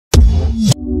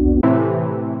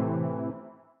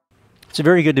It's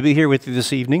very good to be here with you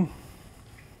this evening.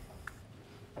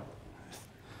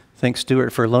 Thanks, Stuart,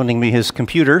 for loaning me his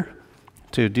computer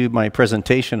to do my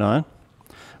presentation on.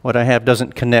 What I have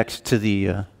doesn't connect to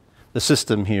the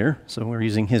system here, so we're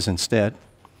using his instead.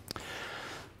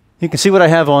 You can see what I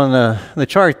have on the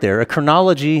chart there, a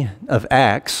chronology of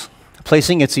Acts,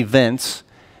 placing its events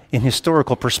in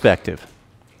historical perspective.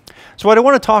 So what I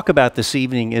want to talk about this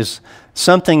evening is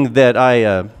something that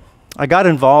I got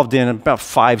involved in about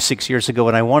 5-6 years ago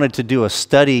when I wanted to do a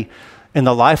study in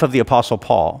the life of the Apostle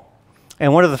Paul.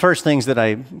 And one of the first things that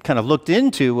I kind of looked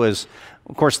into was,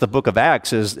 of course, the book of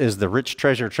Acts is the rich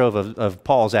treasure trove of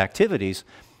Paul's activities.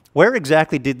 Where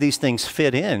exactly did these things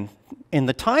fit in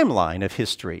the timeline of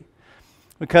history?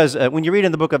 Because when you read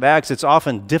in the book of Acts, it's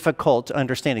often difficult to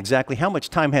understand exactly how much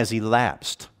time has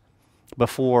elapsed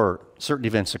before certain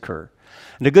events occur.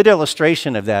 And a good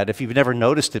illustration of that, if you've never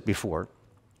noticed it before,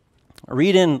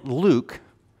 read in Luke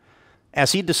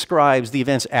as he describes the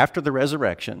events after the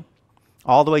resurrection,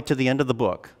 all the way to the end of the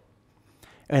book.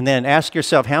 And then ask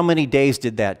yourself, how many days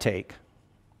did that take?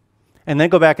 And then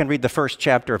go back and read the first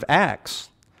chapter of Acts,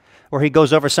 where he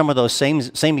goes over some of those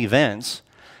same events.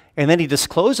 And then he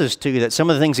discloses to you that some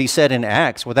of the things he said in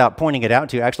Acts, without pointing it out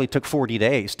to you, actually took 40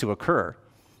 days to occur.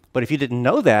 But if you didn't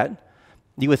know that,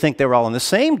 you would think they were all on the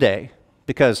same day,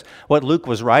 because what Luke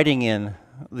was writing in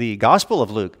the Gospel of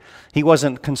Luke, he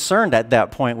wasn't concerned at that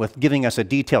point with giving us a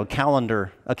detailed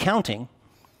calendar accounting,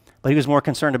 but he was more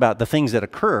concerned about the things that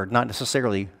occurred, not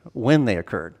necessarily when they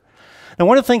occurred. Now,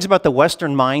 one of the things about the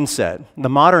Western mindset, the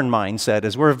modern mindset,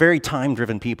 is we're a very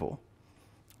time-driven people.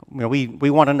 You know, we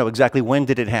want to know exactly when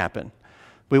did it happen.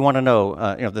 We want to know,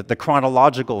 the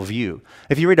chronological view.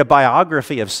 If you read a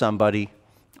biography of somebody,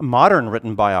 a modern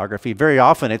written biography, very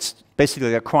often it's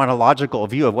basically a chronological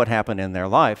view of what happened in their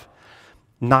life,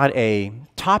 not a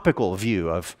topical view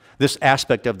of this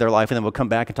aspect of their life, and then we'll come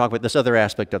back and talk about this other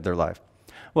aspect of their life.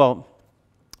 Well,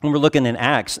 when we're looking in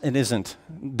Acts, it isn't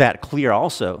that clear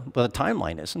also, but the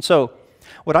timeline is. And so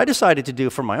what I decided to do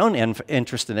for my own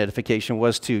interest and edification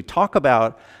was to talk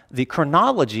about the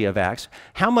chronology of Acts.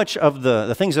 How much of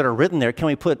the things that are written there can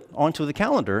we put onto the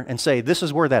calendar and say, this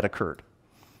is where that occurred?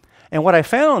 And what I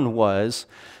found was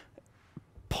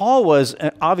Paul was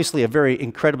obviously a very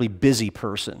incredibly busy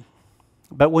person.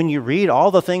 But when you read all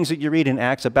the things that you read in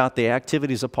Acts about the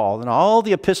activities of Paul and all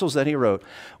the epistles that he wrote,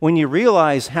 when you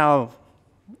realize how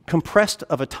compressed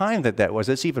of a time that was,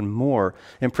 it's even more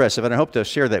impressive. And I hope to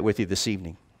share that with you this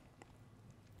evening.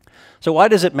 So why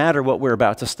does it matter what we're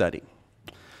about to study?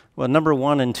 Well, number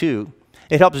 1 and 2,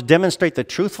 it helps demonstrate the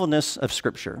truthfulness of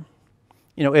Scripture.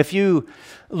 You know, if you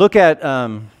look at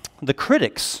the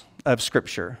critics of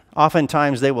Scripture,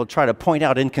 oftentimes they will try to point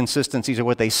out inconsistencies or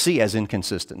what they see as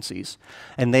inconsistencies,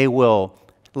 and they will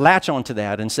latch onto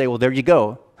that and say, well, there you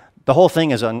go. The whole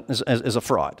thing is a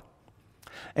fraud.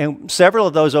 And several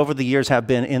of those over the years have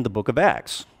been in the book of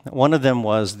Acts. One of them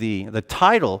was the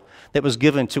title that was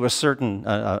given to a certain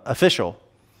official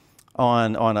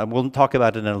we'll talk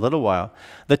about it in a little while.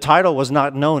 The title was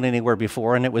not known anywhere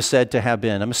before, and it was said to have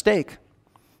been a mistake.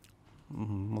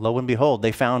 Lo and behold,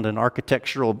 they found an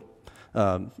architectural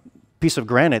piece of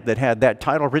granite that had that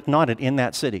title written on it in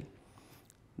that city.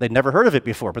 They'd never heard of it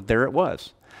before, but there it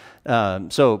was.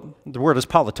 So the word is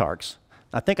politarchs.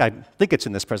 I think it's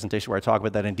in this presentation where I talk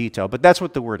about that in detail, but that's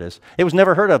what the word is. It was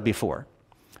never heard of before.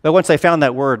 But once they found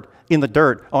that word in the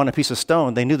dirt on a piece of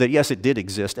stone, they knew that, yes, it did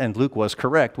exist, and Luke was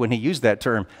correct when he used that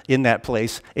term in that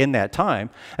place, in that time.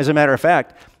 As a matter of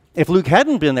fact, if Luke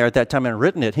hadn't been there at that time and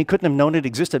written it, he couldn't have known it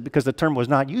existed because the term was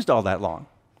not used all that long.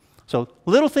 So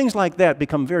little things like that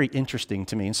become very interesting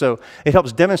to me. And so it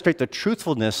helps demonstrate the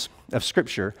truthfulness of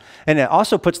Scripture, and it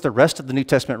also puts the rest of the New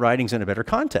Testament writings in a better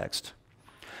context.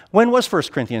 When was 1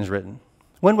 Corinthians written?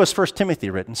 When was 1 Timothy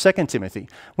written? 2 Timothy?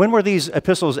 When were these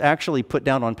epistles actually put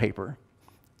down on paper?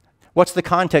 What's the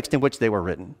context in which they were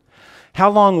written? How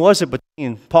long was it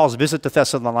between Paul's visit to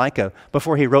Thessalonica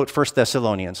before he wrote 1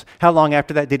 Thessalonians? How long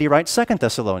after that did he write 2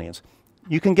 Thessalonians?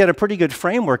 You can get a pretty good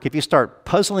framework if you start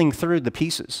puzzling through the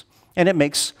pieces. And it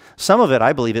makes some of it,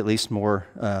 I believe at least, makes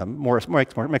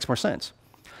more sense.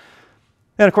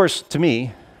 And of course, to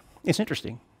me, it's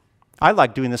interesting. I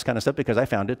like doing this kind of stuff because I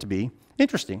found it to be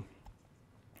interesting.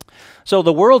 So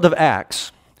the world of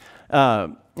Acts,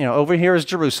 over here is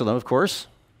Jerusalem, of course.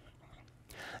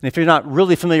 And if you're not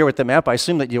really familiar with the map, I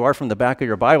assume that you are from the back of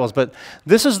your Bibles, but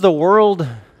this is the world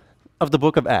of the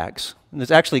book of Acts. And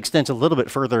this actually extends a little bit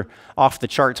further off the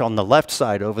charts on the left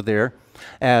side over there,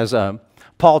 as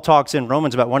Paul talks in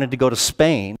Romans about wanting to go to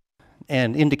Spain.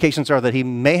 And indications are that he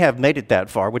may have made it that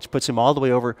far, which puts him all the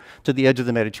way over to the edge of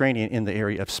the Mediterranean in the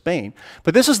area of Spain.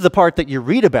 But this is the part that you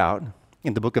read about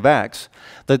in the book of Acts.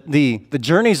 The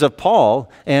journeys of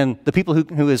Paul and the people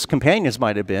who his companions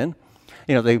might have been,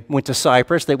 they went to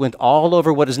Cyprus, they went all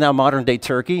over what is now modern-day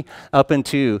Turkey, up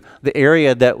into the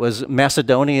area that was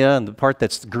Macedonia and the part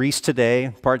that's Greece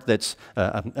today, part that's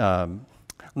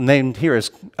named here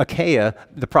as Achaia,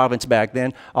 the province back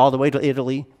then, all the way to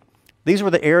Italy. These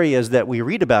were the areas that we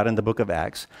read about in the book of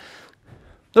Acts.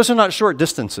 Those are not short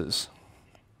distances.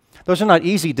 Those are not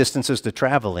easy distances to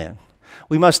travel in.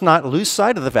 We must not lose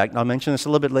sight of the fact, and I'll mention this a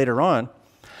little bit later on,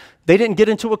 they didn't get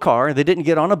into a car, they didn't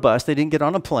get on a bus, they didn't get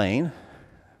on a plane.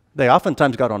 They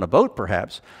oftentimes got on a boat,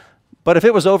 perhaps. But if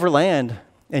it was overland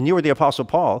and you were the Apostle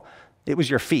Paul, it was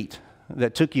your feet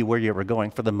that took you where you were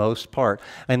going for the most part.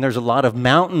 And there's a lot of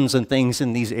mountains and things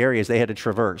in these areas they had to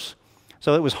traverse.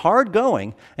 So it was hard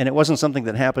going, and it wasn't something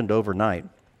that happened overnight.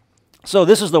 So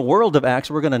this is the world of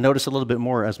Acts. We're going to notice a little bit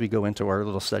more as we go into our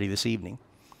little study this evening.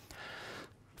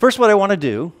 First, what I want to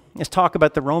do is talk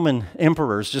about the Roman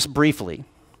emperors just briefly.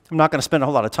 I'm not going to spend a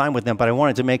whole lot of time with them, but I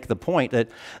wanted to make the point that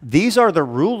these are the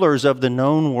rulers of the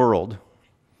known world.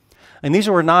 And these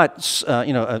were not,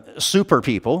 super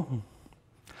people.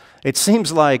 It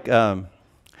seems like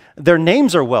their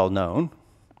names are well known,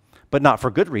 but not for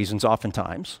good reasons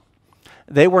oftentimes.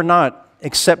 They were not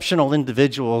exceptional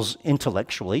individuals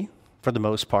intellectually, for the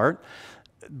most part,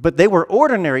 but they were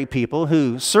ordinary people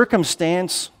who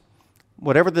circumstance,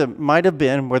 whatever that might have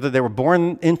been, whether they were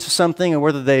born into something or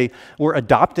whether they were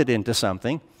adopted into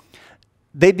something,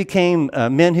 they became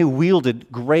men who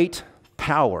wielded great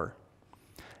power.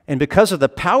 And because of the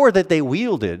power that they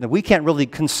wielded, we can't really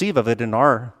conceive of it in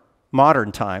our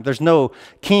modern time. There's no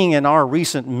king in our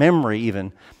recent memory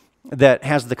even that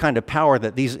has the kind of power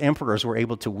that these emperors were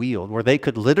able to wield, where they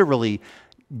could literally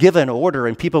give an order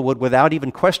and people would, without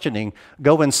even questioning,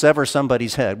 go and sever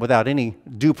somebody's head without any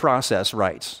due process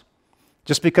rights.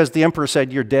 Just because the emperor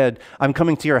said, "You're dead, I'm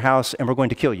coming to your house and we're going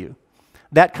to kill you."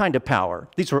 That kind of power.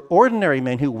 These were ordinary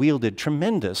men who wielded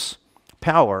tremendous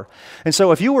power. And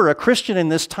so if you were a Christian in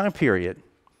this time period,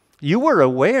 you were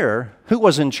aware who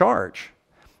was in charge.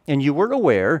 And you were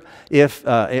aware if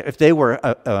they were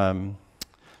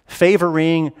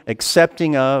favoring,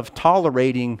 accepting of,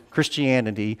 tolerating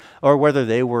Christianity, or whether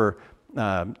they were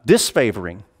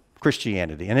disfavoring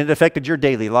Christianity. And it affected your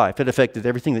daily life. It affected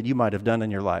everything that you might have done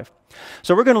in your life.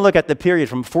 So we're going to look at the period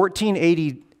from 14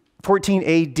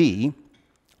 AD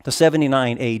to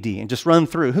 79 AD and just run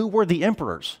through who were the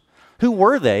emperors. Who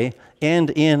were they,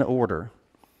 and in order.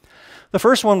 The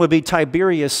first one would be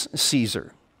Tiberius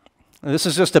Caesar. This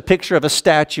is just a picture of a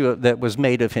statue that was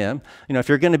made of him. If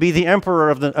you're going to be the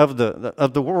emperor of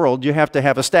the world, you have to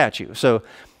have a statue. So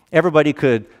everybody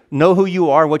could know who you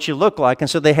are, what you look like, and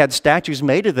so they had statues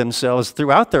made of themselves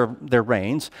throughout their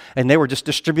reigns, and they were just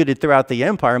distributed throughout the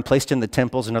empire and placed in the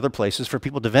temples and other places for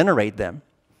people to venerate them.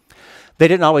 They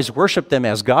didn't always worship them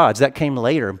as gods. That came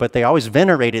later, but they always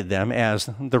venerated them as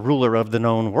the ruler of the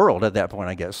known world at that point,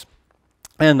 I guess.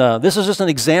 And this is just an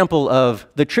example of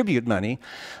the tribute money.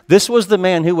 This was the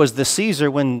man who was the Caesar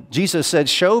when Jesus said,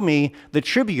 "Show me the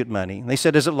tribute money." And they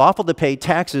said, "Is it lawful to pay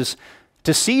taxes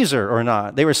to Caesar or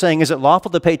not?" They were saying, "Is it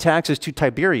lawful to pay taxes to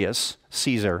Tiberius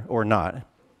Caesar or not?"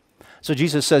 So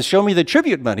Jesus says, "Show me the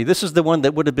tribute money." This is the one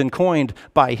that would have been coined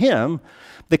by him.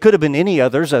 There could have been any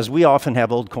others, as we often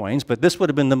have old coins, but this would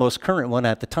have been the most current one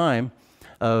at the time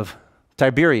of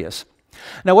Tiberius.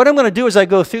 Now, what I'm going to do as I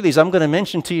go through these, I'm going to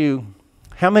mention to you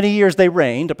how many years they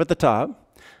reigned up at the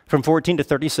top, from 14 to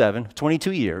 37,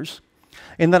 22 years.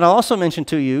 And then I'll also mention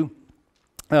to you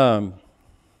how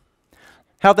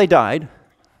they died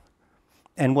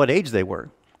and what age they were.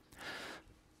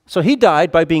 So he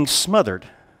died by being smothered.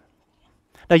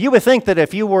 Now, you would think that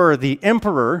if you were the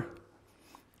emperor,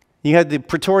 you had the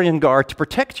Praetorian Guard to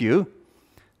protect you,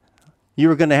 you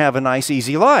were going to have a nice,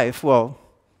 easy life. Well,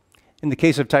 in the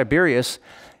case of Tiberius,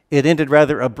 it ended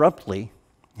rather abruptly.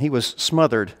 He was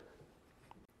smothered.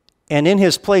 And in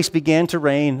his place began to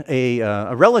reign a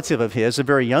relative of his, a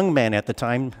very young man at the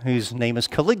time, whose name is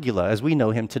Caligula, as we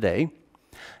know him today.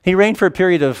 He reigned for a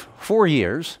period of 4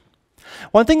 years.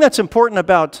 One thing that's important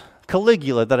about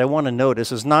Caligula that I want to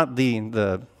notice is not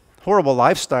the horrible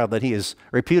lifestyle that he is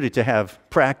reputed to have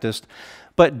practiced,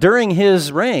 but during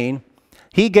his reign,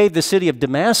 he gave the city of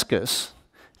Damascus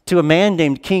to a man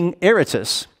named King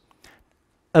Aretas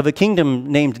of a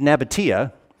kingdom named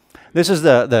Nabatea. This is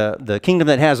the kingdom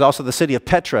that has also the city of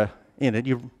Petra in it.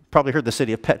 You've probably heard the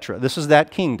city of Petra. This is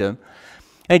that kingdom.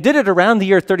 And he did it around the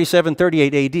year 37,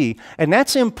 38 AD. And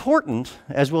that's important,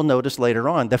 as we'll notice later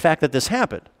on, the fact that this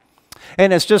happened.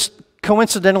 And it's just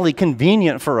coincidentally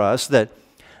convenient for us that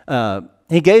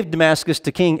he gave Damascus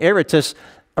to King Aretas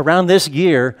around this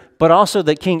year, but also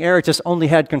that King Aretas only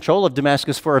had control of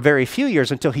Damascus for a very few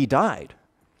years until he died.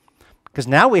 Because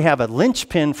now we have a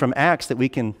linchpin from Acts that we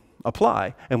can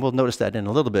apply, and we'll notice that in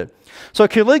a little bit. So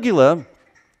Caligula,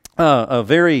 a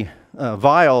very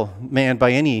vile man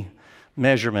by any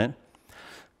measurement,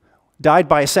 died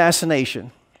by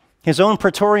assassination. His own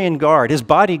Praetorian Guard, his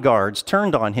bodyguards,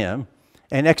 turned on him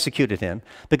and executed him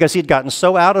because he'd gotten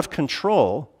so out of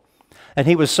control and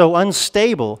he was so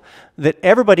unstable that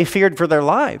everybody feared for their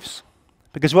lives.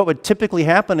 Because what would typically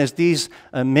happen is these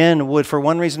men would, for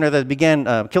one reason or another,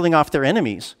 begin killing off their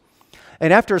enemies.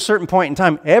 And after a certain point in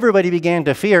time, everybody began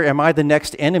to fear, am I the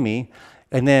next enemy?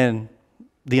 And then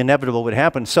the inevitable would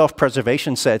happen.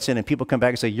 Self-preservation sets in and people come back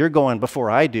and say, you're going before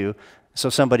I do. So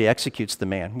somebody executes the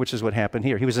man, which is what happened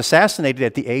here. He was assassinated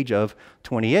at the age of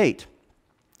 28.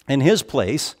 In his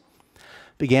place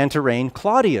began to reign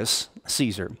Claudius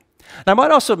Caesar. Now, I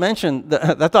might also mention,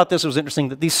 that I thought this was interesting,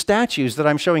 that these statues that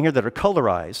I'm showing here that are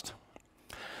colorized,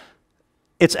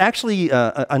 it's actually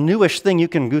a newish thing. You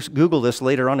can Google this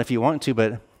later on if you want to,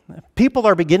 but people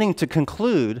are beginning to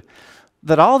conclude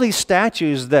that all these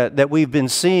statues that we've been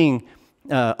seeing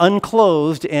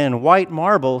unclothed in white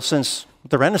marble since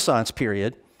the Renaissance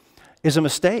period is a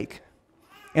mistake.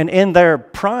 And in their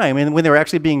prime, and when they were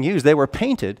actually being used, they were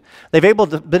painted. They've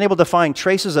been able to find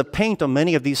traces of paint on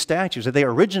many of these statues. That they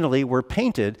originally were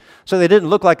painted, so they didn't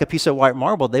look like a piece of white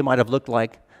marble. They might have looked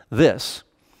like this.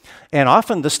 And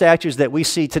often the statues that we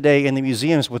see today in the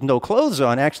museums with no clothes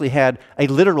on actually had a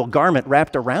literal garment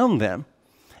wrapped around them.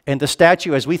 And the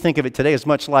statue, as we think of it today, is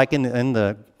much like in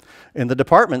the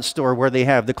department store where they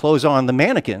have the clothes on the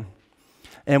mannequin.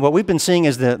 And what we've been seeing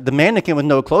is the mannequin with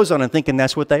no clothes on and thinking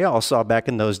that's what they all saw back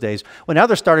in those days. Well, now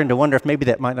they're starting to wonder if maybe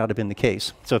that might not have been the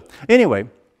case. So anyway,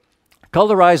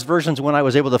 colorized versions when I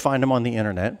was able to find them on the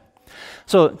internet.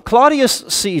 So Claudius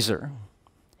Caesar,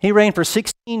 he reigned for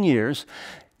 16 years.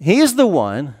 He is the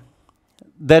one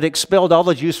that expelled all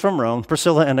the Jews from Rome.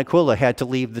 Priscilla and Aquila had to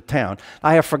leave the town.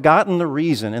 I have forgotten the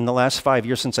reason in the last 5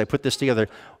 years since I put this together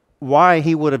why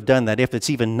he would have done that, if it's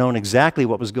even known exactly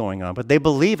what was going on. But they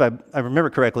believe, I remember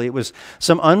correctly, it was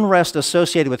some unrest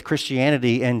associated with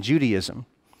Christianity and Judaism.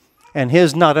 And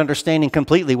his not understanding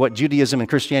completely what Judaism and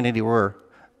Christianity were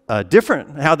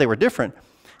different, how they were different,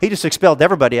 he just expelled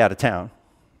everybody out of town.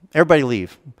 Everybody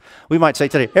leave. We might say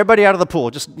today, everybody out of the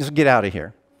pool, just get out of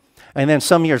here. And then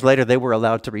some years later, they were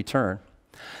allowed to return.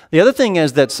 The other thing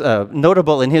is that's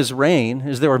notable in his reign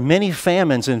is there were many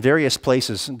famines in various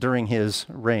places during his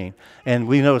reign. And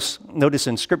we notice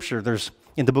in Scripture,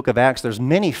 in the book of Acts, there's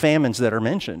many famines that are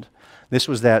mentioned. This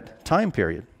was that time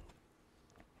period.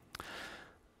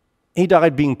 He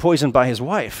died being poisoned by his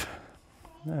wife.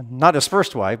 Not his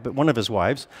first wife, but one of his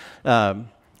wives.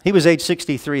 He was age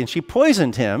 63, and she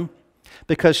poisoned him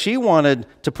because she wanted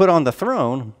to put on the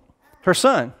throne her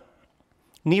son,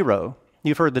 Nero.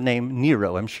 You've heard the name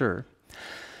Nero, I'm sure.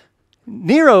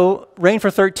 Nero reigned for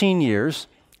 13 years.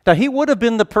 Now, he would have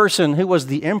been the person who was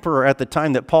the emperor at the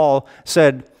time that Paul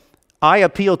said, I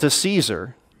appeal to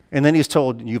Caesar. And then he's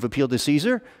told, you've appealed to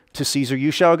Caesar you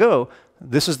shall go.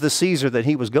 This is the Caesar that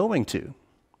he was going to.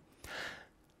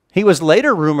 He was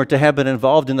later rumored to have been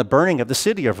involved in the burning of the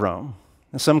city of Rome.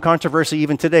 And some controversy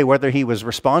even today, whether he was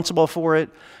responsible for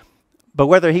it. But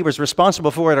whether he was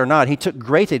responsible for it or not, he took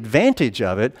great advantage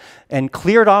of it and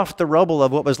cleared off the rubble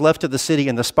of what was left of the city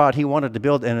in the spot he wanted to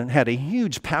build, and had a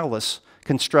huge palace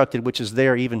constructed, which is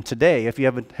there even today. If you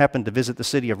haven't happened to visit the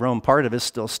city of Rome, part of it is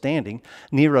still standing,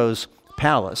 Nero's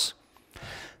palace.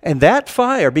 And that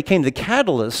fire became the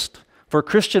catalyst for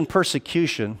Christian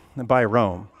persecution by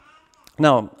Rome.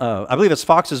 Now, I believe it's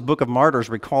Fox's Book of Martyrs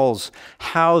recalls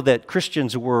how that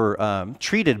Christians were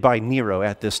treated by Nero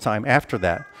at this time after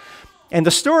that. And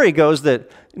the story goes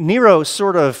that Nero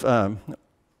sort of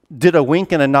did a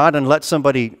wink and a nod and let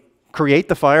somebody create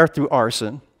the fire through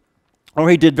arson, or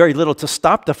he did very little to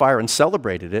stop the fire and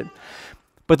celebrated it.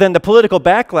 But then the political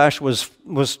backlash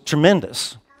was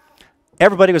tremendous.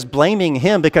 Everybody was blaming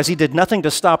him because he did nothing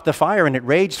to stop the fire, and it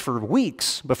raged for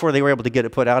weeks before they were able to get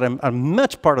it put out, and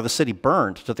much part of the city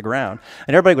burned to the ground.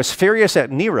 And everybody was furious at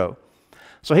Nero.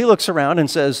 So he looks around and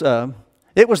says,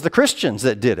 it was the Christians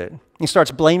that did it. He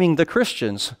starts blaming the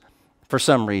Christians for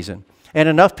some reason. And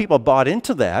enough people bought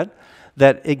into that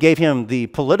it gave him the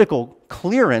political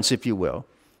clearance, if you will,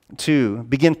 to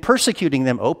begin persecuting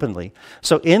them openly.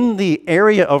 So in the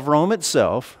area of Rome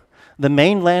itself, the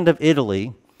mainland of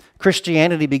Italy,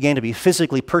 Christianity began to be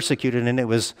physically persecuted, and it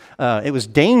was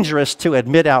dangerous to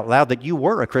admit out loud that you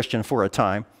were a Christian for a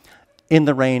time in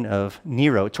the reign of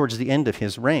Nero, towards the end of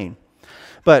his reign.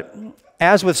 But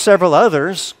as with several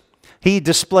others, he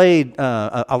displayed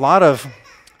a lot of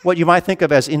what you might think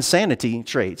of as insanity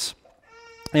traits.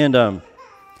 And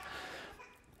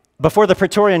before the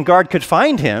Praetorian Guard could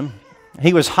find him,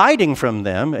 he was hiding from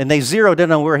them, and they zeroed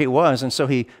in on where he was, and so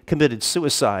he committed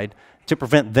suicide to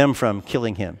prevent them from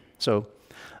killing him. So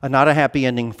not a happy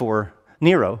ending for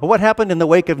Nero. But what happened in the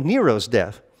wake of Nero's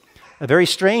death? A very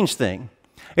strange thing.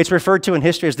 It's referred to in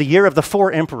history as the year of the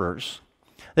four emperors.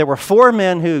 There were four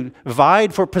men who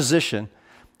vied for position.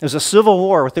 There was a civil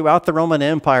war throughout the Roman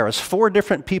Empire as four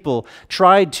different people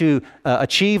tried to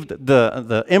achieve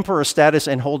the emperor status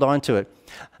and hold on to it.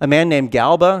 A man named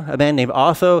Galba, a man named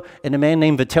Otho, and a man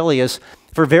named Vitellius,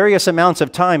 for various amounts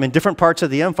of time in different parts of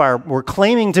the empire, were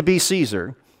claiming to be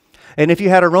Caesar. And if you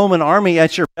had a Roman army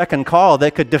at your beck and call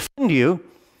that could defend you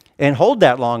and hold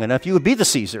that long enough, you would be the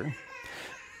Caesar.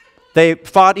 They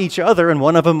fought each other, and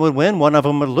one of them would win, one of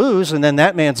them would lose, and then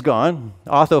that man's gone.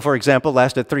 Otho, for example,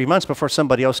 lasted 3 months before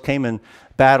somebody else came and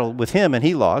battled with him, and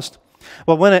he lost.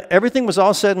 Well, when everything was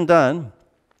all said and done,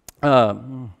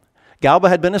 Galba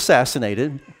had been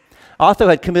assassinated, Otho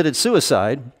had committed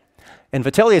suicide, and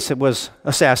Vitellius was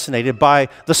assassinated by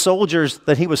the soldiers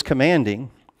that he was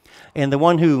commanding. And the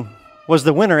one who was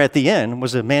the winner at the end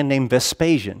was a man named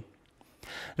Vespasian.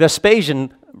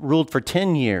 Vespasian ruled for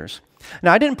 10 years.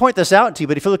 Now, I didn't point this out to you,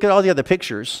 but if you look at all the other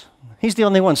pictures, he's the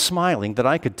only one smiling that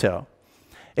I could tell.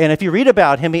 And if you read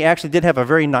about him, he actually did have a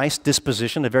very nice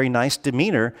disposition, a very nice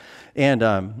demeanor.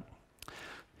 And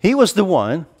he was the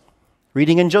one,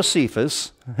 reading in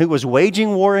Josephus, who was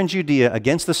waging war in Judea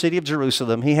against the city of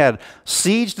Jerusalem. He had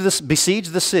besieged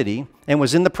the city and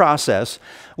was in the process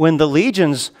when the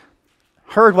legions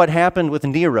heard what happened with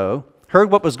Nero, heard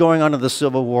what was going on in the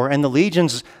civil war, and the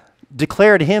legions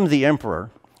declared him the emperor.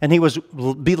 And he was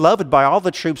beloved by all the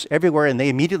troops everywhere, and they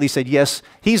immediately said, yes,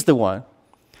 he's the one.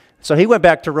 So he went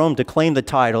back to Rome to claim the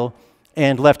title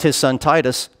and left his son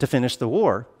Titus to finish the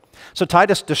war. So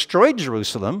Titus destroyed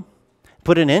Jerusalem,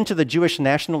 put an end to the Jewish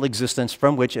national existence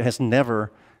from which it has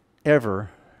never,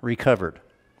 ever recovered.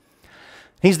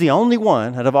 He's the only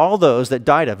one out of all those that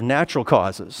died of natural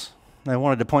causes. I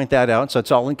wanted to point that out, so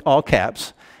it's all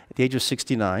caps, at the age of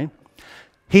 69.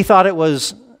 He thought it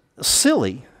was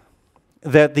silly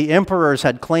that the emperors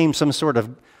had claimed some sort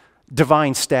of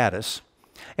divine status.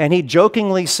 And he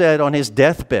jokingly said on his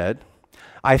deathbed,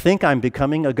 I think I'm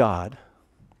becoming a god,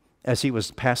 as he was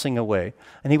passing away.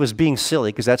 And he was being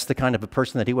silly because that's the kind of a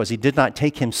person that he was. He did not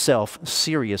take himself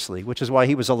seriously, which is why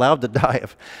he was allowed to die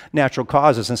of natural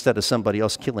causes instead of somebody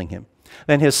else killing him.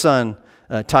 Then his son,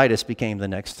 Titus, became the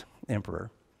next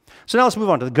emperor. So now let's move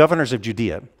on to the governors of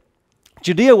Judea.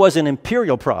 Judea was an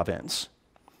imperial province.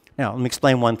 Now, let me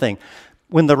explain one thing.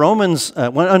 When the Romans,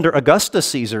 when under Augustus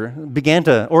Caesar, began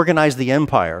to organize the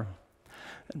empire,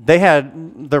 they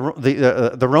had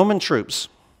the Roman troops,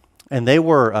 and they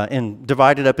were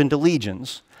divided up into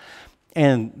legions.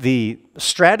 And the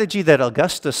strategy that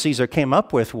Augustus Caesar came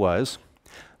up with was,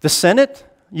 the Senate,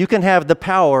 you can have the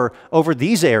power over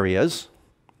these areas,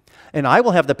 and I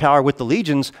will have the power with the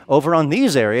legions over on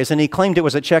these areas. And he claimed it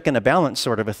was a check and a balance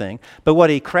sort of a thing. But what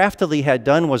he craftily had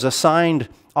done was assigned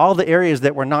all the areas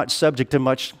that were not subject to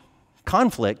much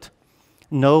conflict,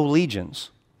 no legions.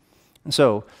 And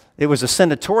so it was a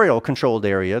senatorial controlled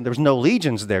area. There was no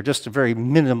legions there, just a very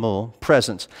minimal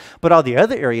presence. But all the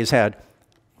other areas had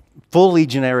full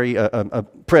legionary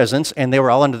presence, and they were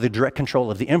all under the direct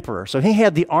control of the emperor. So he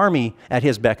had the army at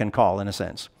his beck and call, in a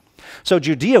sense. So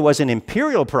Judea was an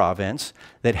imperial province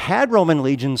that had Roman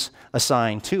legions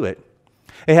assigned to it.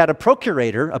 It had a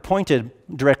procurator appointed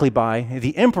directly by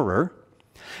the emperor,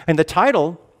 and the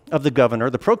title of the governor,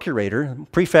 the procurator,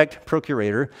 prefect,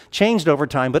 procurator, changed over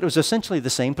time, but it was essentially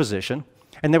the same position,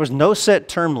 and there was no set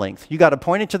term length. You got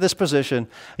appointed to this position,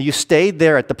 you stayed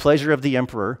there at the pleasure of the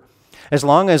emperor, as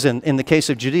long as, in the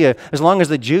case of Judea, as long as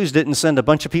the Jews didn't send a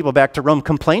bunch of people back to Rome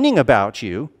complaining about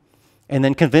you, and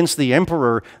then convince the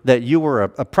emperor that you were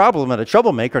a problem and a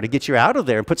troublemaker to get you out of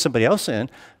there and put somebody else in,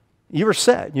 you were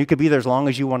set. You could be there as long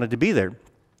as you wanted to be there.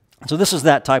 So this is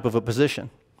that type of a position.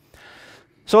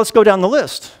 So let's go down the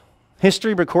list.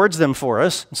 History records them for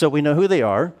us, so we know who they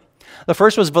are. The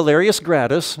first was Valerius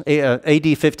Gratus,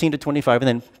 AD 15 to 25, and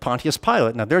then Pontius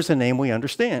Pilate. Now there's a name we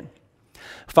understand.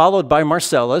 Followed by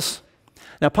Marcellus.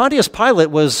 Now Pontius Pilate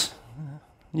was,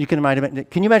 can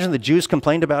you imagine the Jews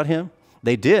complained about him?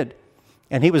 They did.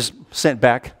 And he was sent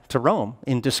back to Rome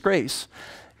in disgrace.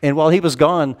 And while he was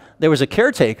gone, there was a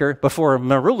caretaker before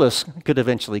Marullus could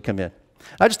eventually come in.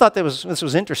 I just thought this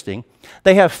was interesting.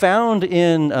 They have found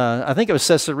in, I think it was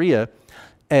Caesarea,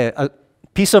 a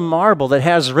piece of marble that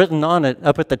has written on it,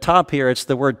 up at the top here, it's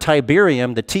the word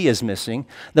Tiberium, the T is missing.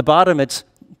 The bottom, it's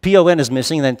P-O-N is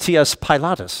missing, and then Tius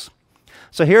Pilatus.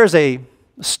 So here's a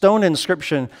stone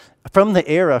inscription from the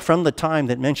era, from the time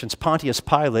that mentions Pontius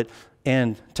Pilate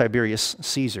and Tiberius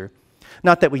Caesar.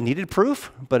 Not that we needed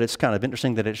proof, but it's kind of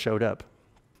interesting that it showed up.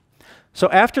 So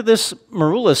after this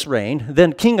Marullus reigned,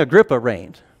 then King Agrippa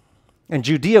reigned. And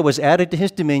Judea was added to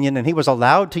his dominion, and he was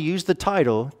allowed to use the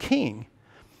title king.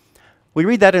 We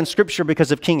read that in Scripture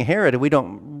because of King Herod, and we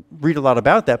don't read a lot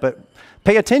about that, but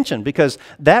pay attention because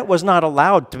that was not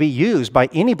allowed to be used by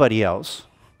anybody else.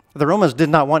 The Romans did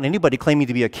not want anybody claiming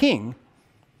to be a king.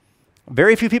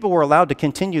 Very few people were allowed to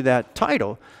continue that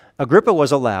title. Agrippa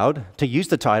was allowed to use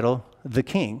the title the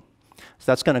king.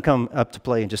 So that's going to come up to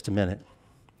play in just a minute.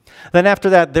 Then after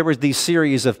that, there was these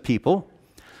series of people.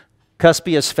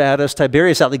 Cuspius Fadus,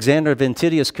 Tiberius Alexander,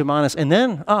 Ventidius Cumanus, and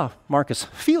then, Marcus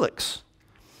Felix.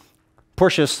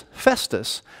 Porcius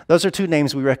Festus. Those are two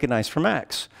names we recognize from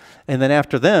Acts. And then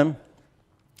after them,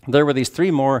 there were these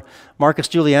three more. Marcus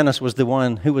Julianus was the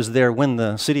one who was there when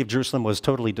the city of Jerusalem was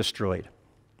totally destroyed.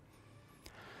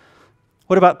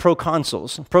 What about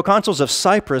proconsuls? Proconsuls of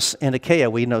Cyprus and Achaia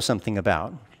we know something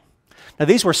about. Now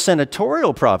these were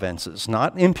senatorial provinces,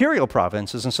 not imperial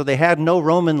provinces, and so they had no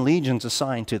Roman legions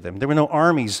assigned to them. There were no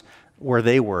armies where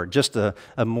they were, just a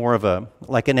more of a,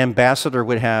 like an ambassador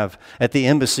would have at the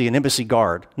embassy, an embassy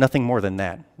guard, nothing more than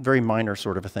that. Very minor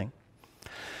sort of a thing.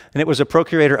 And it was a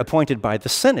procurator appointed by the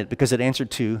Senate because it answered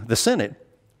to the Senate.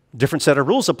 Different set of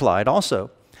rules applied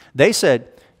also. They said,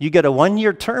 you get a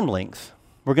 1-year term length.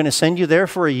 We're going to send you there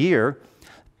for a year.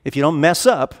 If you don't mess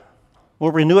up,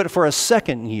 we'll renew it for a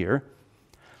second year.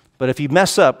 But if you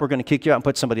mess up, we're going to kick you out and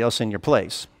put somebody else in your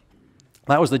place.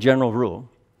 That was the general rule.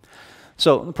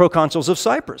 So, the proconsuls of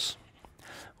Cyprus.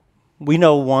 We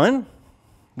know one.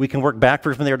 We can work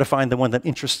backward from there to find the one that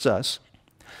interests us.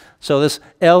 So this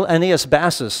L. Aeneas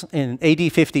Bassus in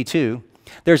AD 52,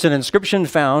 there's an inscription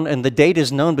found, and the date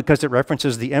is known because it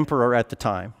references the emperor at the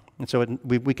time. And so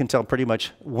we can tell pretty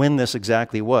much when this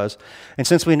exactly was. And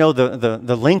since we know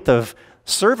the length of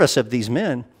service of these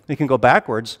men, we can go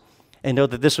backwards and know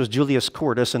that this was Julius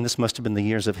Cordus, and this must have been the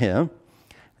years of him.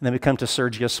 And then we come to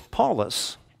Sergius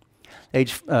Paulus,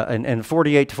 in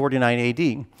 48 to 49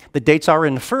 AD. The dates are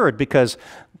inferred because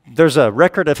there's a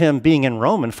record of him being in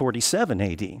Rome in 47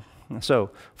 AD.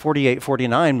 So 48,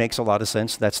 49 makes a lot of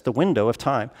sense. That's the window of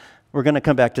time. We're going to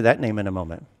come back to that name in a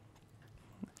moment.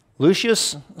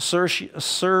 Lucius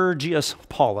Sergius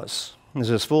Paulus is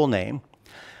his full name.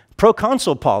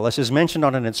 Proconsul Paulus is mentioned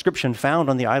on an inscription found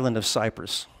on the island of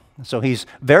Cyprus. So he's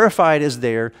verified as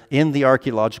there in the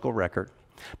archaeological record.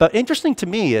 But interesting to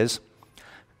me is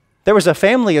there was a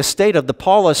family estate of the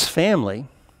Paulus family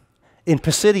in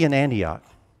Pisidian Antioch.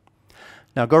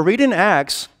 Now go read in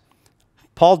Acts.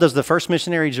 Paul does the first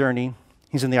missionary journey.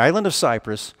 He's in the island of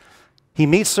Cyprus. He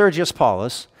meets Sergius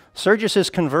Paulus. Sergius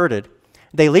is converted.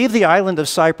 They leave the island of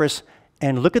Cyprus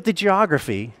and look at the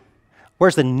geography.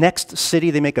 Where's the next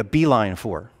city they make a beeline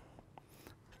for?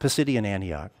 Pisidian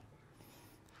Antioch.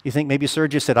 You think maybe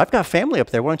Sergius said, I've got family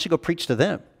up there. Why don't you go preach to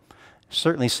them?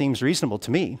 Certainly seems reasonable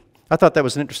to me. I thought that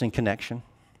was an interesting connection.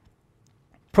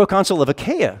 Proconsul of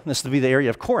Achaia. This would be the area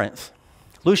of Corinth.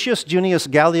 Lucius Junius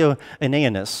Gallio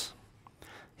Aeneanus.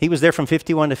 He was there from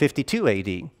 51 to 52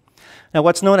 AD. Now,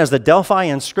 what's known as the Delphi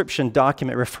inscription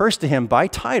document refers to him by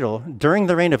title during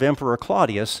the reign of Emperor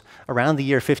Claudius around the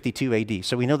year 52 AD.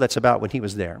 So we know that's about when he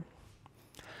was there.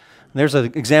 There's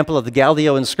an example of the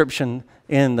Gallio inscription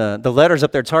in the letters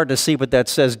up there. It's hard to see, but that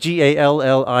says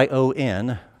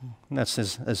Gallion. That's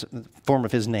his form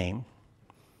of his name.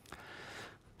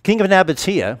 King of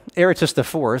Nabatea, Aretas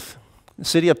IV, the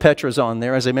city of Petra is on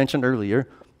there, as I mentioned earlier.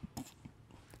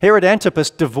 Herod Antipas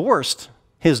divorced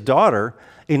his daughter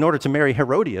in order to marry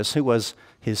Herodias, who was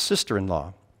his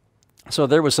sister-in-law. So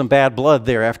there was some bad blood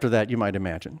there after that, you might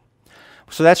imagine.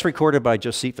 So that's recorded by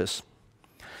Josephus.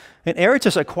 And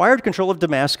Aretas acquired control of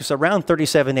Damascus around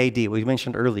 37 AD, we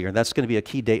mentioned earlier. That's going to be a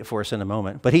key date for us in a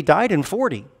moment. But he died in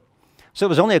 40. So it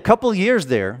was only a couple years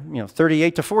there,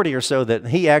 38 to 40 or so, that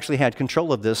he actually had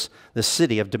control of this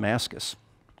city of Damascus.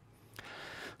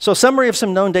 So summary of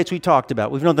some known dates we talked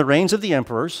about. We've known the reigns of the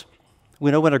emperors. We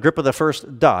know when Agrippa I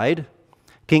died.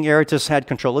 King Aretas had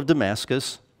control of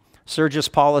Damascus. Sergius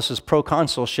Paulus'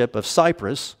 proconsulship of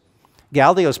Cyprus.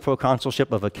 Gallio's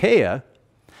proconsulship of Achaia.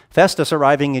 Festus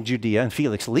arriving in Judea and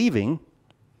Felix leaving.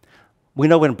 We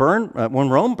know when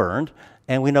Rome burned,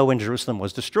 and we know when Jerusalem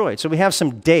was destroyed. So we have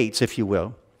some dates, if you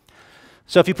will.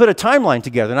 So if you put a timeline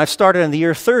together, and I've started in the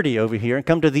year 30 over here and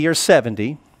come to the year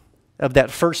 70 of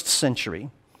that first century.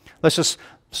 Let's just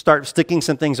start sticking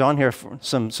some things on here, for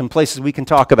some places we can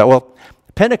talk about. Well,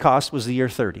 Pentecost was the year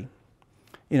 30.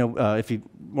 If you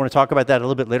want to talk about that a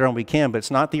little bit later on, we can, but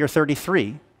it's not the year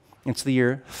 33. It's the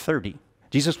year 30.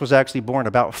 Jesus was actually born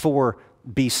about 4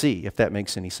 BC, if that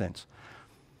makes any sense.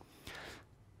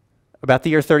 About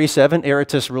the year 37,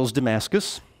 Aretas rules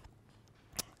Damascus.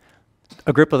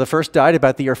 Agrippa I died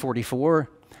about the year 44.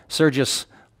 Sergius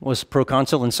was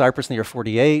proconsul in Cyprus in the year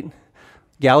 48.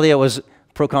 Gallio was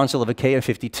proconsul of Achaia in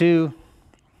 52.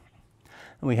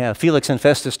 And we have Felix and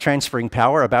Festus transferring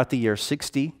power about the year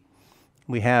 60.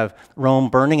 We have Rome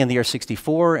burning in the year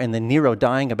 64, and then Nero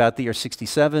dying about the year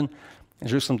 67, and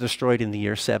Jerusalem destroyed in the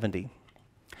year 70.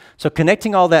 So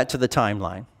connecting all that to the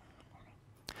timeline,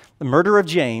 the murder of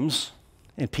James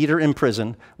and Peter in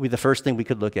prison would be the first thing we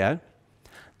could look at.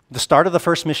 The start of the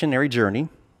first missionary journey,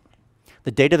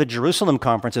 the date of the Jerusalem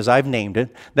conference, as I've named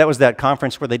it, that was that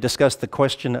conference where they discussed the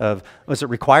question of, was it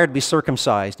required to be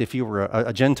circumcised if you were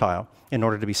a Gentile in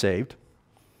order to be saved?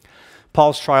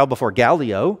 Paul's trial before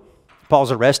Gallio,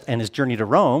 Paul's arrest and his journey to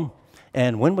Rome,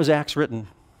 and when was Acts written?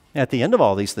 At the end of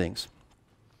all these things.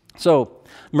 So,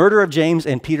 murder of James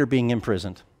and Peter being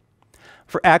imprisoned.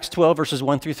 For Acts 12, verses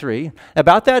 1 through 3,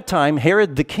 about that time,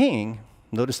 Herod the king,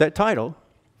 notice that title,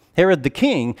 Herod the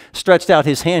king stretched out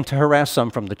his hand to harass some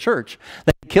from the church.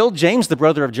 Then he killed James, the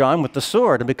brother of John, with the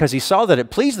sword, and because he saw that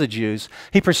it pleased the Jews,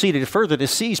 he proceeded further to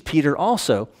seize Peter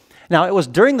also. Now, it was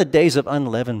during the days of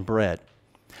unleavened bread.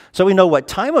 So we know what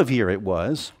time of year it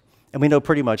was, and we know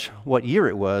pretty much what year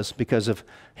it was because of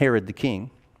Herod the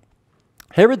king.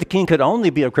 Herod the king could only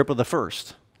be Agrippa I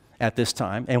at this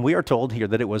time, and we are told here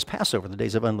that it was Passover, the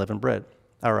days of unleavened bread,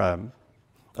 or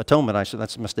atonement,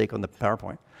 that's a mistake on the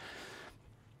PowerPoint.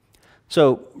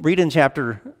 So read in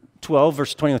chapter 12,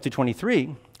 verse 21 through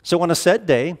 23. So on a set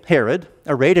day, Herod,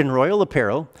 arrayed in royal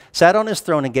apparel, sat on his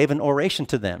throne and gave an oration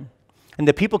to them. And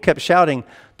the people kept shouting,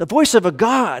 "The voice of a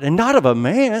God and not of a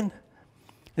man."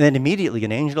 And then immediately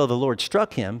an angel of the Lord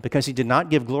struck him because he did not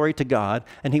give glory to God,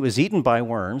 and he was eaten by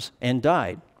worms and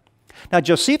died. Now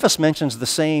Josephus mentions the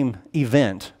same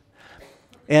event,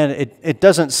 and it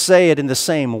doesn't say it in the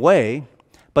same way,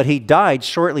 but he died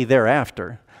shortly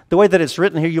thereafter. The way that it's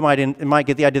written here, you might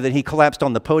get the idea that he collapsed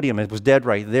on the podium and was dead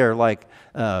right there, like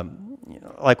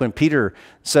when Peter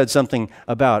said something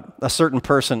about a certain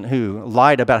person who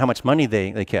lied about how much money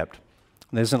they kept.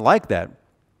 It isn't like that.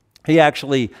 He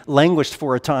actually languished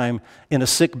for a time in a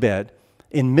sick bed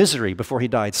in misery before he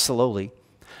died slowly.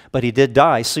 But he did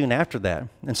die soon after that.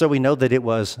 And so we know that it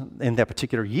was in that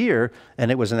particular year, and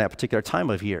it was in that particular time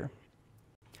of year.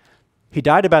 He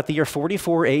died about the year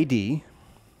 44 AD,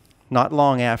 not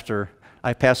long after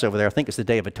I pass over there. I think it's the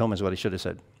Day of Atonement is what I should have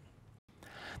said.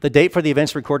 The date for the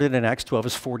events recorded in Acts 12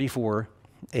 is 44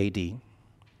 AD.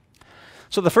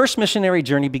 So the first missionary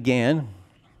journey began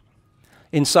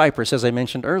in Cyprus, as I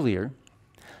mentioned earlier,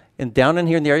 and down in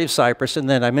here in the area of Cyprus, and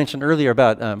then I mentioned earlier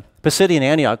about Pisidian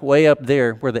Antioch, way up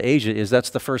there where the Asia is. That's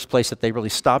the first place that they really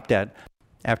stopped at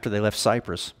after they left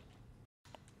Cyprus.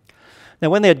 Now,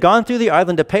 when they had gone through the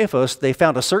island of Paphos, they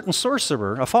found a certain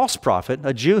sorcerer, a false prophet,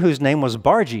 a Jew whose name was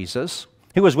Bar-Jesus,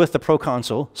 who was with the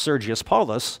proconsul Sergius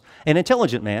Paulus, an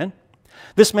intelligent man.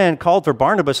 This man called for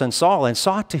Barnabas and Saul and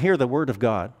sought to hear the word of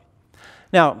God.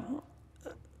 Now,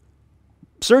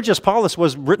 Sergius Paulus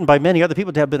was written by many other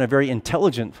people to have been a very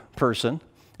intelligent person,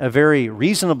 a very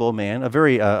reasonable man, a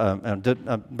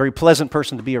very pleasant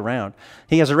person to be around.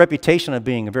 He has a reputation of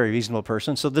being a very reasonable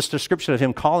person, so this description of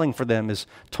him calling for them is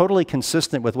totally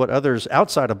consistent with what others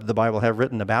outside of the Bible have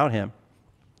written about him.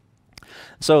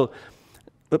 So,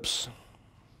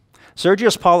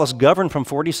 Sergius Paulus governed from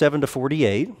 47 to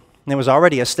 48, and was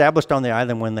already established on the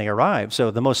island when they arrived,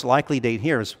 so the most likely date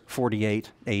here is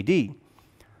 48 AD.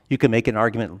 You can make an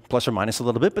argument plus or minus a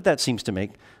little bit, but that seems to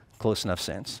make close enough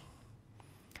sense.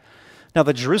 Now,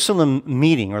 the Jerusalem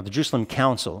meeting, or the Jerusalem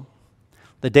council,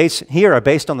 the dates here are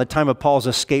based on the time of Paul's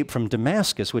escape from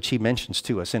Damascus, which he mentions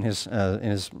to us in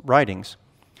his writings.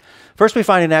 First, we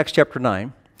find in Acts chapter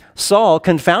 9, Saul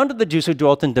confounded the Jews who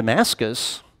dwelt in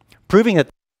Damascus, proving that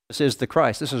this is the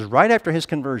Christ. This is right after his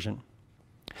conversion.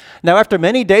 Now, after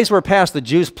many days were passed, the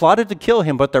Jews plotted to kill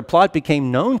him, but their plot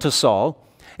became known to Saul,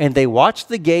 and they watched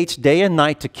the gates day and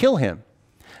night to kill him.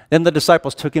 Then the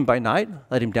disciples took him by night,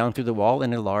 let him down through the wall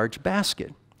in a large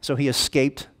basket. So he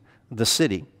escaped the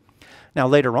city. Now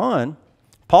later on,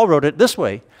 Paul wrote it this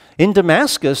way. In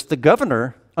Damascus, the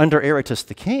governor, under Aretas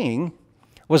the king,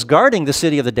 was guarding the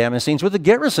city of the Damascenes with a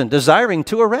garrison, desiring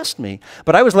to arrest me.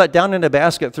 But I was let down in a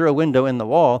basket through a window in the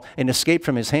wall and escaped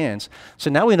from his hands. So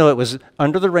now we know it was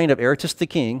under the reign of Aretas the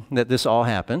king that this all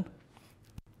happened.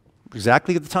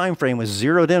 Exactly the time frame was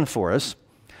zeroed in for us.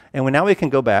 And now we can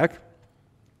go back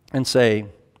and say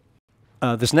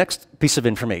this next piece of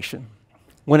information.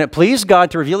 When it pleased God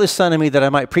to reveal his Son to me that I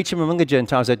might preach him among the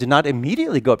Gentiles, I did not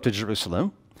immediately go up to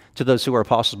Jerusalem. to those who were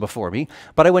apostles before me,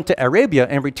 but I went to Arabia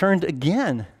and returned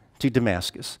again to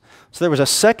Damascus. So there was a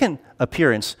second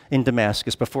appearance in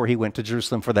Damascus before he went to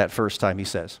Jerusalem for that first time, he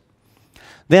says.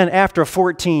 Then after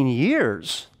 14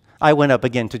 years, I went up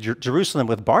again to Jerusalem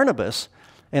with Barnabas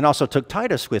and also took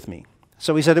Titus with me.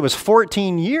 So he said it was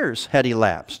 14 years had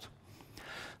elapsed.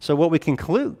 So what we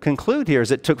conclude here is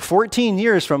it took 14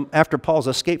 years from after Paul's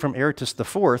escape from Aretas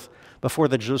IV before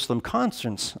the Jerusalem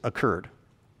conference occurred.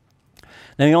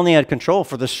 Now he only had control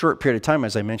for this short period of time,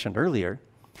 as I mentioned earlier.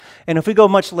 And if we go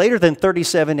much later than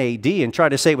 37 AD and try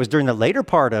to say it was during the later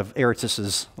part of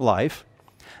Aretas' life,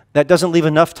 that doesn't leave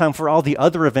enough time for all the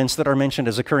other events that are mentioned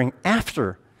as occurring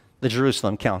after the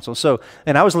Jerusalem Council. So,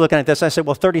 and I was looking at this, I said,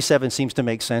 well, 37 seems to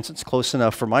make sense. It's close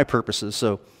enough for my purposes.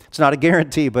 So it's not a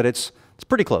guarantee, but it's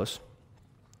pretty close.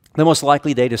 The most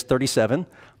likely date is 37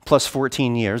 plus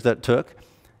 14 years that it took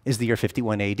is the year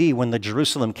 51 AD when the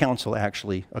Jerusalem Council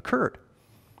actually occurred.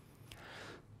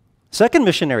 Second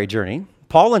missionary journey,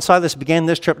 Paul and Silas began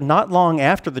this trip not long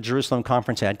after the Jerusalem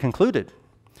conference had concluded.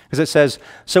 Because it says,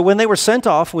 so when they were sent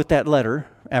off with that letter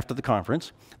after the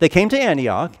conference, they came to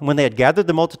Antioch. And when they had gathered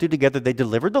the multitude together, they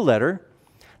delivered the letter.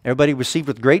 Everybody received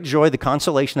with great joy the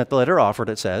consolation that the letter offered,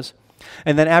 it says.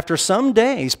 And then after some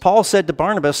days, Paul said to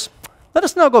Barnabas, let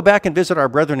us now go back and visit our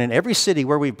brethren in every city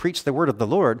where we preach the word of the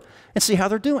Lord and see how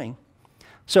they're doing.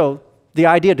 So the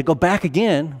idea to go back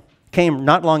again came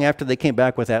not long after they came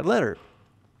back with that letter.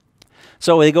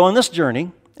 So they go on this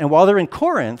journey, and while they're in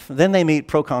Corinth, then they meet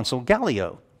proconsul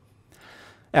Gallio.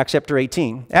 Acts chapter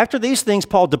 18. After these things,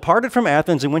 Paul departed from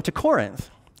Athens and went to Corinth,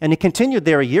 and he continued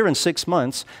there a year and 6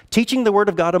 months, teaching the word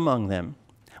of God among them.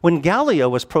 When Gallio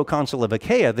was proconsul of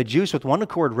Achaia, the Jews with one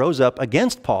accord rose up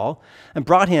against Paul and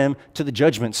brought him to the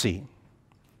judgment seat.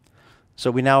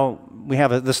 So we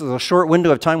have this is a short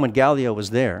window of time when Gallio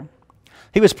was there.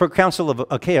 He was proconsul of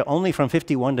Achaia only from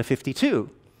 51 to 52.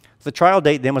 The trial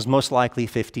date then was most likely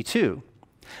 52.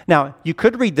 Now, you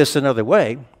could read this another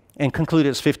way and conclude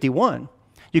it's 51.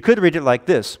 You could read it like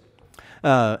this.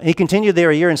 He continued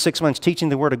there a year and 6 months teaching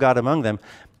the word of God among them.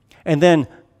 And then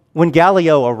when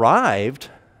Gallio arrived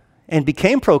and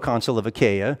became proconsul of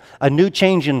Achaia, a new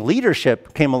change in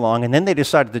leadership came along, and then they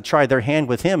decided to try their hand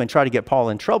with him and try to get Paul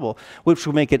in trouble, which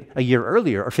would make it a year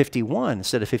earlier, or 51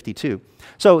 instead of 52.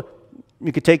 So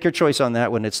you could take your choice on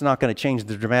that one. It's not going to change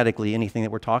dramatically anything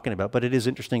that we're talking about, but it is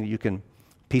interesting that you can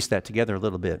piece that together a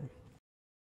little bit.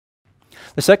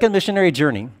 The second missionary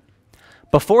journey,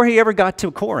 before he ever got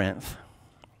to Corinth,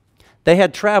 they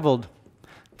had traveled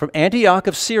from Antioch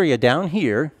of Syria down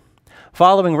here,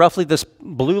 following roughly this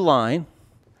blue line,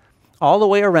 all the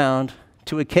way around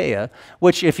to Achaia,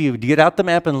 which if you get out the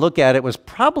map and look at it, was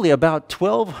probably about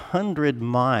 1,200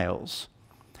 miles.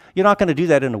 You're not going to do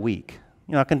that in a week.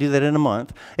 You're not going to do that in a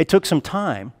month. It took some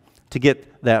time to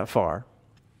get that far.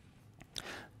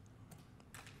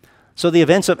 So the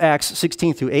events of Acts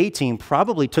 16 through 18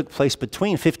 probably took place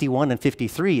between 51 and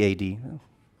 53 AD.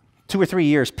 2 or 3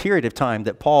 years period of time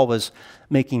that Paul was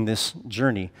making this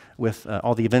journey with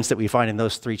all the events that we find in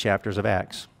those 3 chapters of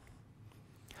Acts.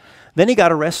 Then he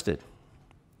got arrested.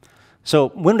 So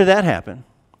when did that happen?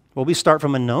 Well, we start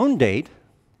from a known date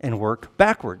and work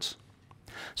backwards.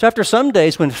 So after some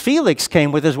days, when Felix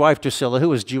came with his wife Drusilla, who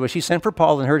was Jewish, he sent for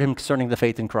Paul and heard him concerning the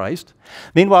faith in Christ.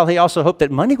 Meanwhile, he also hoped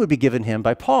that money would be given him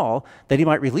by Paul, that he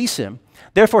might release him.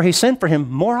 Therefore, he sent for him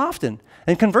more often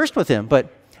and conversed with him.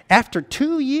 But after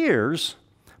 2 years,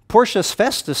 Porcius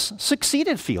Festus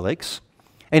succeeded Felix,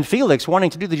 and Felix, wanting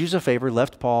to do the Jews a favor,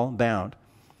 left Paul bound.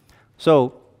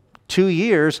 So 2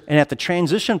 years, and at the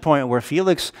transition point where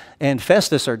Felix and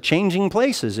Festus are changing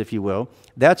places, if you will,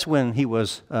 that's when he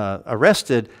was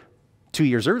arrested 2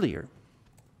 years earlier.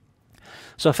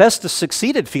 So Festus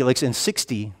succeeded Felix in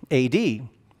 60 AD.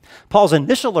 Paul's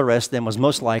initial arrest then was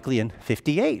most likely in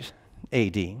 58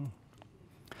 AD.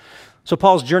 So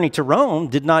Paul's journey to Rome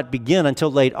did not begin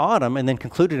until late autumn and then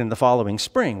concluded in the following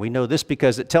spring. We know this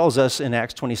because it tells us in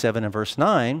Acts 27 and verse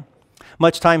 9,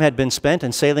 much time had been spent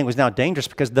and sailing was now dangerous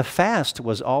because the fast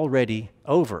was already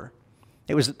over.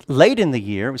 It was late in the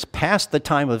year. It was past the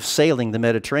time of sailing the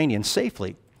Mediterranean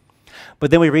safely.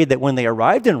 But then we read that when they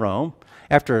arrived in Rome,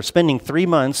 after spending 3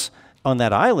 months on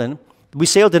that island, we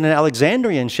sailed in an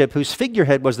Alexandrian ship whose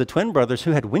figurehead was the twin brothers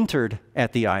who had wintered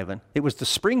at the island. It was the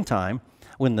springtime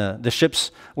when the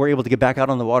ships were able to get back out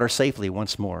on the water safely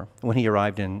once more when he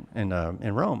arrived in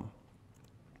Rome.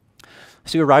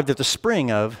 So he arrived at the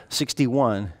spring of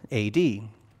 61 AD.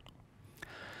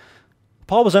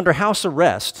 Paul was under house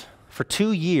arrest for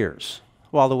 2 years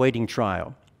while awaiting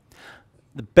trial.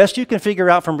 The best you can figure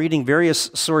out from reading various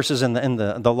sources and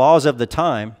the laws of the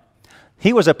time,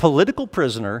 He was a political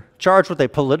prisoner charged with a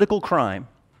political crime.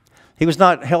 He was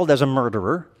not held as a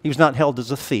murderer. He was not held as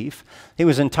a thief. He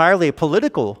was entirely a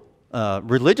political,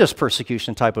 religious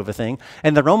persecution type of a thing,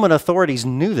 and the Roman authorities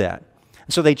knew that.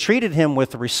 And so they treated him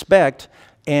with respect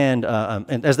and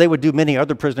as they would do many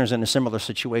other prisoners in a similar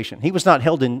situation. He was not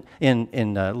held in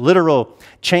literal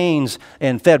chains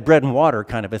and fed bread and water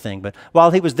kind of a thing. But while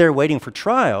he was there waiting for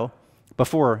trial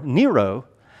before Nero,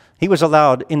 he was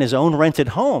allowed in his own rented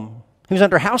home. He was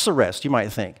under house arrest, you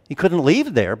might think. He couldn't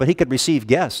leave there, but he could receive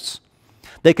guests.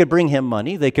 They could bring him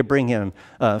money. They could bring him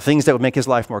things that would make his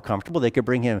life more comfortable. They could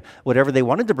bring him whatever they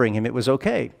wanted to bring him. It was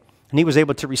okay. And he was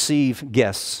able to receive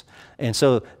guests. And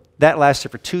so that lasted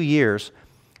for 2 years.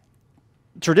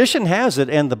 Tradition has it,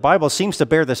 and the Bible seems to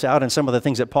bear this out in some of the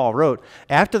things that Paul wrote.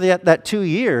 After that 2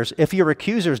 years, if your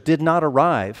accusers did not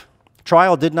arrive,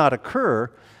 trial did not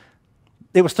occur,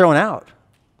 it was thrown out.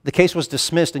 The case was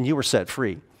dismissed and you were set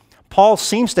free. Paul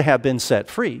seems to have been set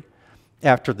free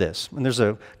after this. And there's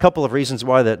a couple of reasons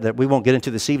why that we won't get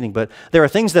into this evening, but there are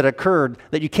things that occurred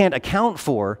that you can't account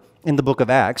for in the book of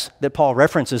Acts that Paul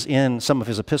references in some of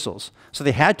his epistles. So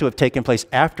they had to have taken place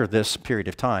after this period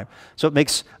of time. So it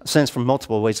makes sense from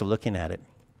multiple ways of looking at it.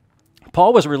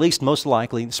 Paul was released most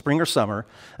likely in spring or summer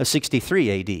of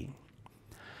 63 AD.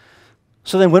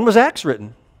 So then when was Acts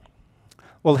written?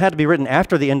 Well, it had to be written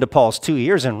after the end of Paul's 2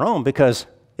 years in Rome because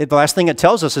the last thing it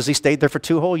tells us is he stayed there for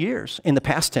 2 whole years in the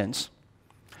past tense.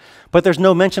 But there's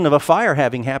no mention of a fire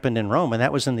having happened in Rome, and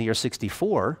that was in the year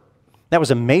 64. That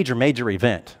was a major, major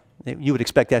event. You would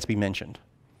expect that to be mentioned.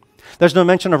 There's no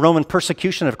mention of Roman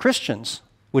persecution of Christians,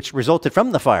 which resulted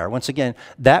from the fire. Once again,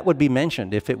 that would be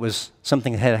mentioned if it was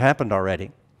something that had happened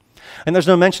already. And there's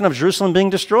no mention of Jerusalem being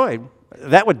destroyed.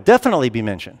 That would definitely be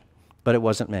mentioned, but it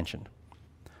wasn't mentioned.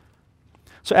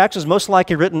 So Acts is most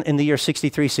likely written in the year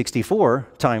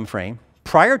 63-64 time frame,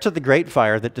 prior to the Great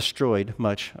Fire that destroyed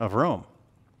much of Rome.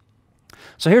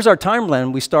 So here's our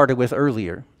timeline we started with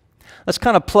earlier. Let's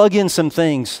kind of plug in some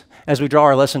things as we draw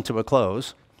our lesson to a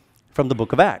close from the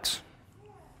book of Acts.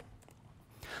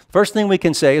 First thing we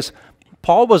can say is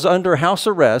Paul was under house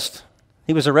arrest.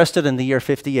 He was arrested in the year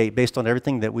 58 based on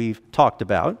everything that we've talked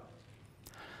about.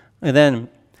 And then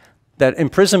that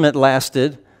imprisonment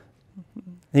lasted.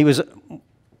 He was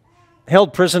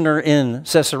held prisoner in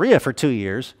Caesarea for 2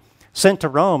 years, sent to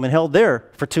Rome and held there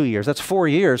for 2 years. That's 4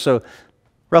 years, so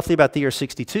roughly about the year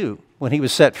 62 when he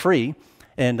was set free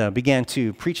and began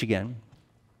to preach again.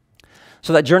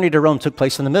 So that journey to Rome took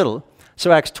place in the middle.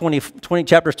 So Acts 20,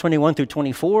 chapters 21 through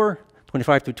 24,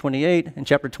 25 through 28, and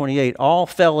chapter 28 all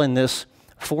fell in this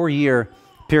 4-year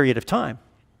period of time.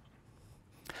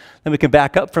 Then we can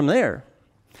back up from there.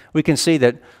 We can see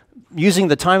that using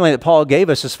the timeline that Paul gave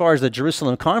us as far as the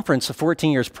Jerusalem conference,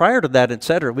 14 years prior to that,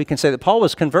 etc., we can say that Paul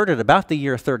was converted about the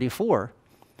year 34,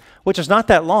 which is not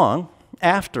that long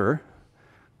after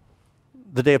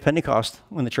the day of Pentecost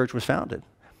when the church was founded.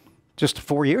 Just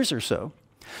 4 years or so.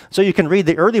 So you can read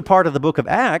the early part of the book of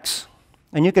Acts,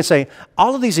 and you can say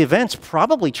all of these events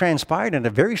probably transpired in a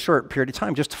very short period of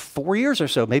time, just 4 years or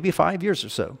so, maybe 5 years or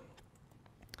so.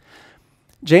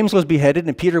 James was beheaded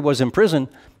and Peter was imprisoned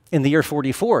in the year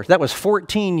 44. That was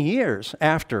 14 years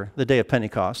after the day of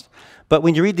Pentecost. But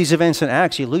when you read these events in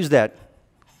Acts, you lose that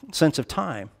sense of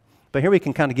time. But here we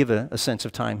can kind of give a sense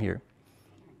of time here.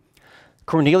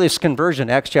 Cornelius' conversion,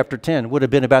 Acts chapter 10, would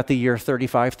have been about the year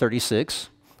 35, 36.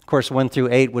 Of course, 1 through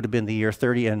 8 would have been the year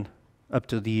 30 and up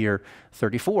to the year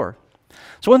 34.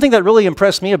 So one thing that really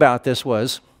impressed me about this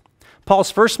was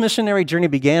Paul's first missionary journey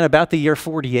began about the year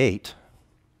 48.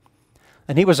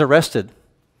 And he was arrested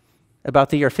about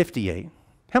the year 58.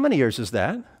 How many years is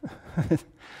that?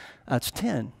 That's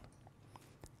 10.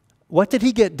 What did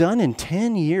he get done in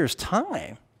 10 years'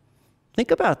 time?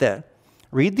 Think about that.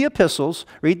 Read the epistles,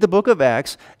 read the book of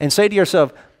Acts, and say to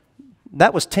yourself,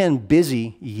 that was 10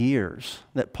 busy years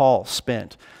that Paul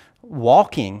spent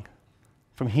walking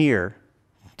from here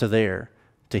to there,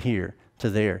 to here, to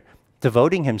there,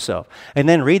 devoting himself. And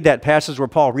then read that passage where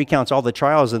Paul recounts all the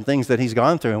trials and things that he's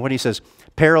gone through. And when he says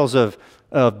perils of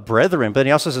brethren, but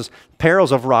he also says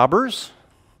perils of robbers,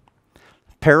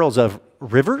 perils of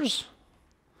rivers.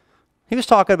 He was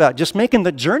talking about just making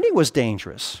the journey was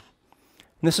dangerous.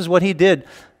 And this is what he did.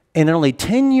 And in only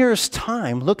 10 years'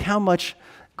 time, look how much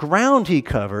ground he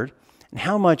covered and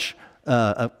how much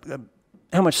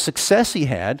success he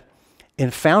had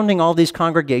in founding all these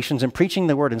congregations and preaching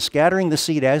the word and scattering the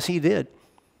seed as he did.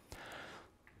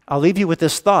 I'll leave you with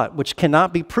this thought, which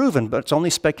cannot be proven, but it's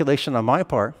only speculation on my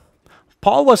part.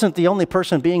 Paul wasn't the only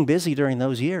person being busy during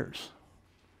those years.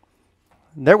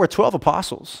 There were 12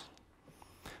 apostles.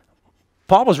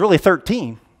 Paul was really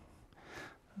 13.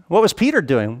 What was Peter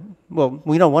doing? Well,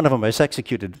 we know one of them was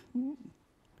executed.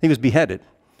 He was beheaded.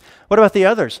 What about the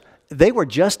others? They were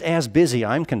just as busy,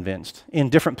 I'm convinced, in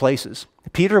different places.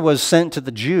 Peter was sent to the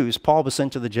Jews. Paul was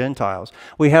sent to the Gentiles.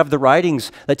 We have the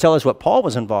writings that tell us what Paul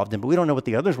was involved in, but we don't know what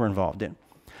the others were involved in.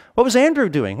 What was Andrew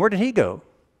doing? Where did he go?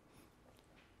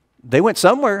 They went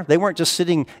somewhere. They weren't just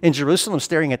sitting in Jerusalem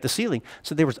staring at the ceiling.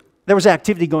 So there was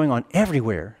activity going on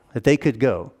everywhere that they could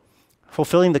go,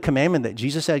 fulfilling the commandment that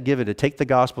Jesus had given to take the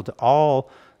gospel to all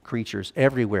creatures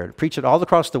everywhere, to preach it all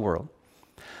across the world.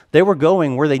 They were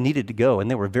going where they needed to go, and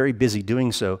they were very busy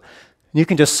doing so. You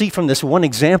can just see from this one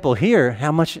example here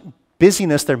how much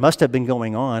busyness there must have been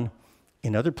going on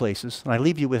in other places. And I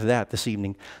leave you with that this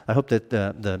evening. I hope that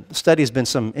the study has been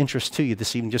some interest to you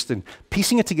this evening, just in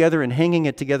piecing it together and hanging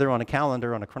it together on a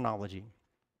calendar, on a chronology.